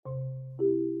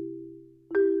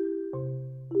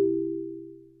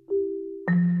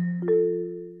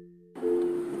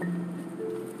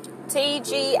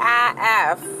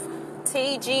TGIF.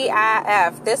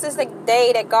 TGIF. This is the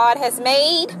day that God has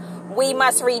made. We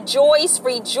must rejoice,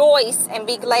 and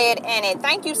be glad in it.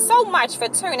 Thank you so much for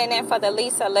tuning in for the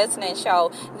Lisa Listening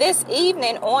Show this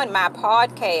evening on my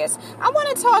podcast. I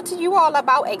want to talk to you all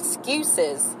about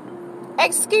excuses.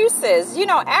 Excuses. You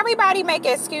know, everybody make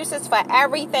excuses for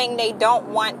everything they don't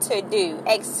want to do.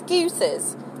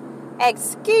 Excuses.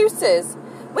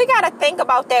 We got to think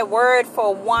about that word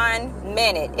for 1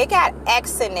 minute. It got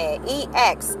X in it.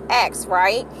 E-X,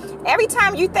 right? Every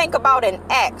time you think about an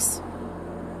X,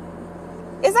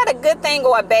 is that a good thing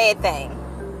or a bad thing?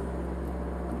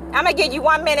 I'm going to give you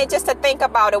 1 minute just to think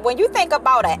about it. When you think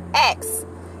about an X,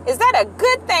 is that a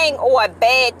good thing or a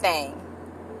bad thing?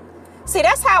 See,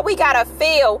 that's how we got to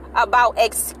feel about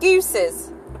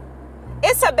excuses.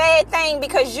 It's a bad thing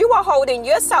because you are holding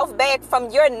yourself back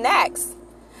from your next.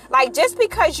 Like, just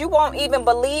because you won't even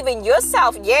believe in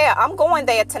yourself, yeah, I'm going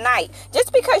there tonight.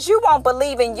 Just because you won't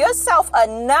believe in yourself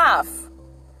enough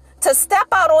to step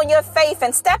out on your faith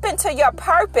and step into your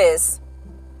purpose,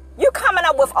 you coming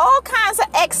up with all kinds of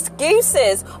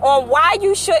excuses on why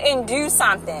you shouldn't do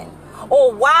something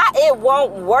or why it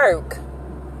won't work.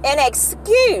 An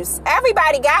excuse.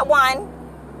 Everybody got one.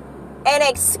 An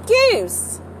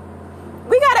excuse.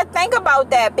 We got to think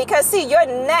about that because, see, your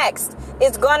next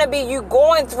is going to be you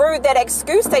going through that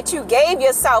excuse that you gave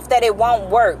yourself that it won't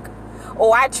work.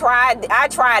 Oh, I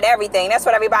tried everything. That's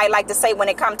what everybody like to say when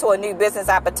it comes to a new business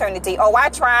opportunity. Oh, I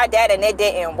tried that and it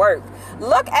didn't work.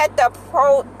 Look at the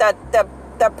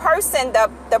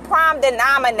prime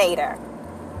denominator.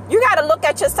 You got to look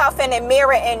at yourself in the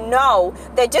mirror and know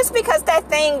that just because that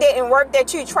thing didn't work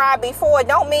that you tried before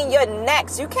don't mean you're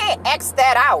next. You can't X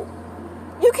that out.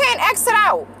 You can't X it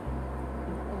out.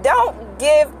 Don't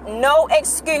give no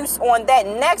excuse on that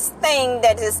next thing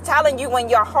that is telling you in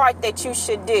your heart that you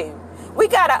should do. We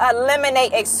got to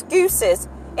eliminate excuses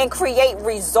and create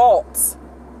results.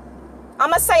 I'm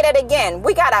going to say that again.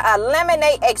 We got to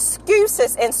eliminate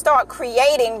excuses and start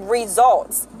creating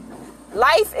results.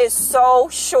 Life is so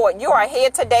short. You are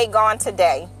here today, gone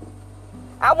today.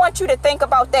 I want you to think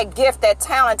about that gift, that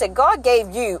talent that God gave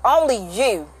you, only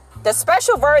you. The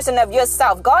special version of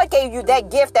yourself. God gave you that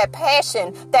gift, that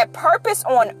passion, that purpose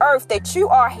on earth, that you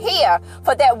are here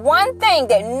for that one thing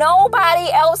that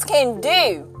nobody else can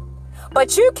do.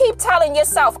 But you keep telling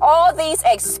yourself all these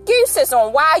excuses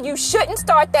on why you shouldn't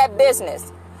start that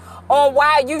business, on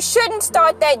why you shouldn't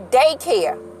start that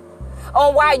daycare,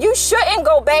 on why you shouldn't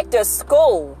go back to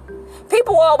school.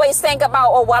 People always think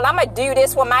about, oh, well, I'm going to do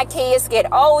this when my kids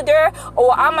get older,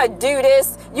 or I'm going to do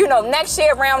this, next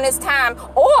year around this time,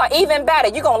 or even better,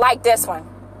 you're going to like this one.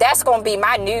 That's going to be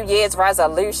my New Year's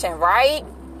resolution, right?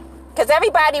 Because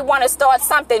everybody want to start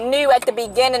something new at the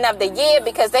beginning of the year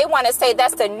because they want to say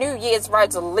that's the New Year's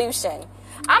resolution.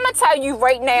 I'm going to tell you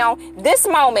right now, this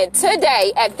moment,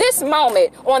 today, at this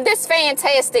moment, on this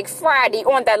fantastic Friday,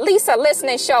 on the Lisa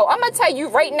Listening Show, I'm going to tell you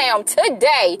right now,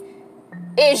 today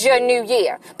is your new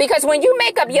year. Because when you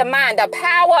make up your mind, the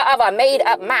power of a made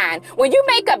up mind, when you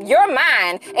make up your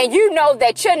mind and you know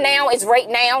that your now is right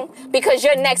now because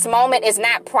your next moment is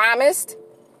not promised.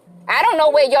 I don't know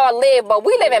where y'all live, but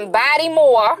we live in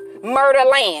Bodymore, murder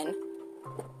land.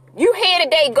 You here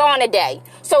today, gone today.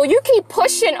 So you keep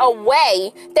pushing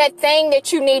away that thing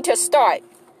that you need to start.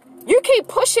 You keep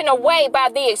pushing away by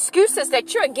the excuses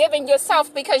that you're giving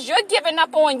yourself because you're giving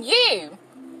up on you.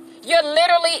 You're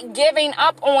literally giving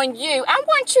up on you. I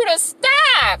want you to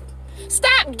stop.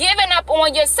 Stop giving up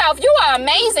on yourself. You are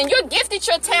amazing. You're gifted,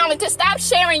 you're talented. Stop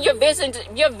sharing your vision,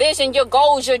 your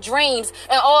goals, your dreams,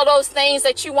 and all those things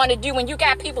that you want to do when you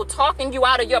got people talking you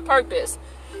out of your purpose.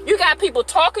 You got people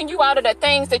talking you out of the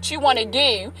things that you want to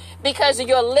do because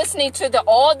you're listening to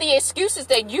all the excuses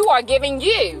that you are giving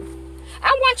you.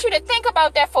 I want you to think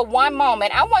about that for 1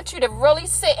 moment. I want you to really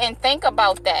sit and think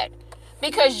about that.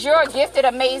 Because you're gifted,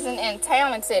 amazing, and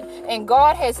talented. And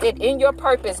God has it in your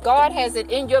purpose. God has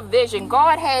it in your vision.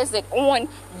 God has it on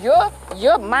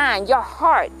your mind, your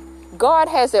heart. God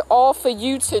has it all for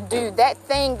you to do. That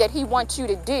thing that he wants you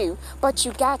to do. But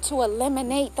you got to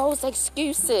eliminate those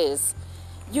excuses.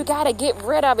 You got to get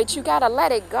rid of it. You got to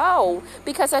let it go.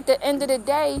 Because at the end of the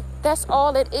day, that's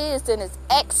all it is. And it's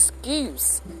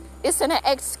excuse. It's an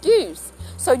excuse.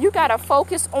 So you got to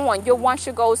focus on your wants,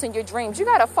 your goals, and your dreams. You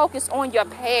got to focus on your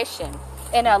passion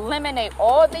and eliminate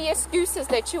all the excuses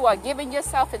that you are giving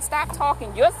yourself and stop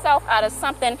talking yourself out of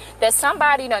something that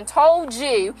somebody done told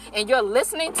you and you're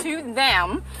listening to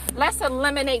them. Let's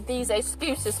eliminate these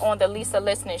excuses on the Lisa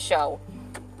Listening Show.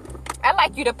 I'd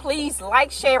like you to please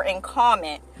like, share, and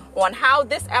comment on how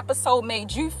this episode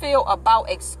made you feel about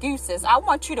excuses. I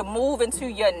want you to move into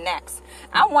your next.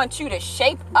 I want you to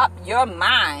shape up your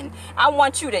mind. I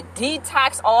want you to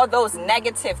detox all those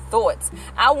negative thoughts.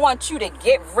 I want you to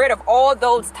get rid of all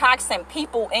those toxic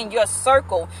people in your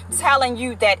circle telling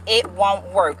you that it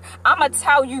won't work. I'm going to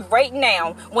tell you right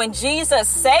now, when Jesus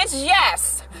says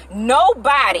yes,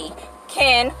 nobody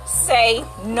can say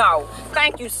no.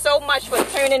 Thank you so much for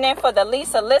tuning in for the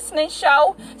Lisa Listening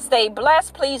Show. Stay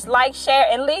blessed. Please like, share,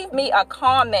 and leave me a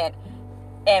comment.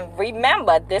 And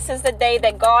remember, this is the day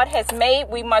that God has made.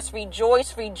 We must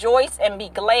rejoice, and be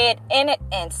glad in it,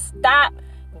 and stop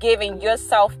giving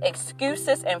yourself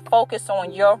excuses and focus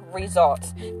on your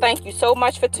results. Thank you so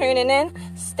much for tuning in.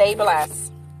 Stay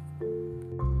blessed.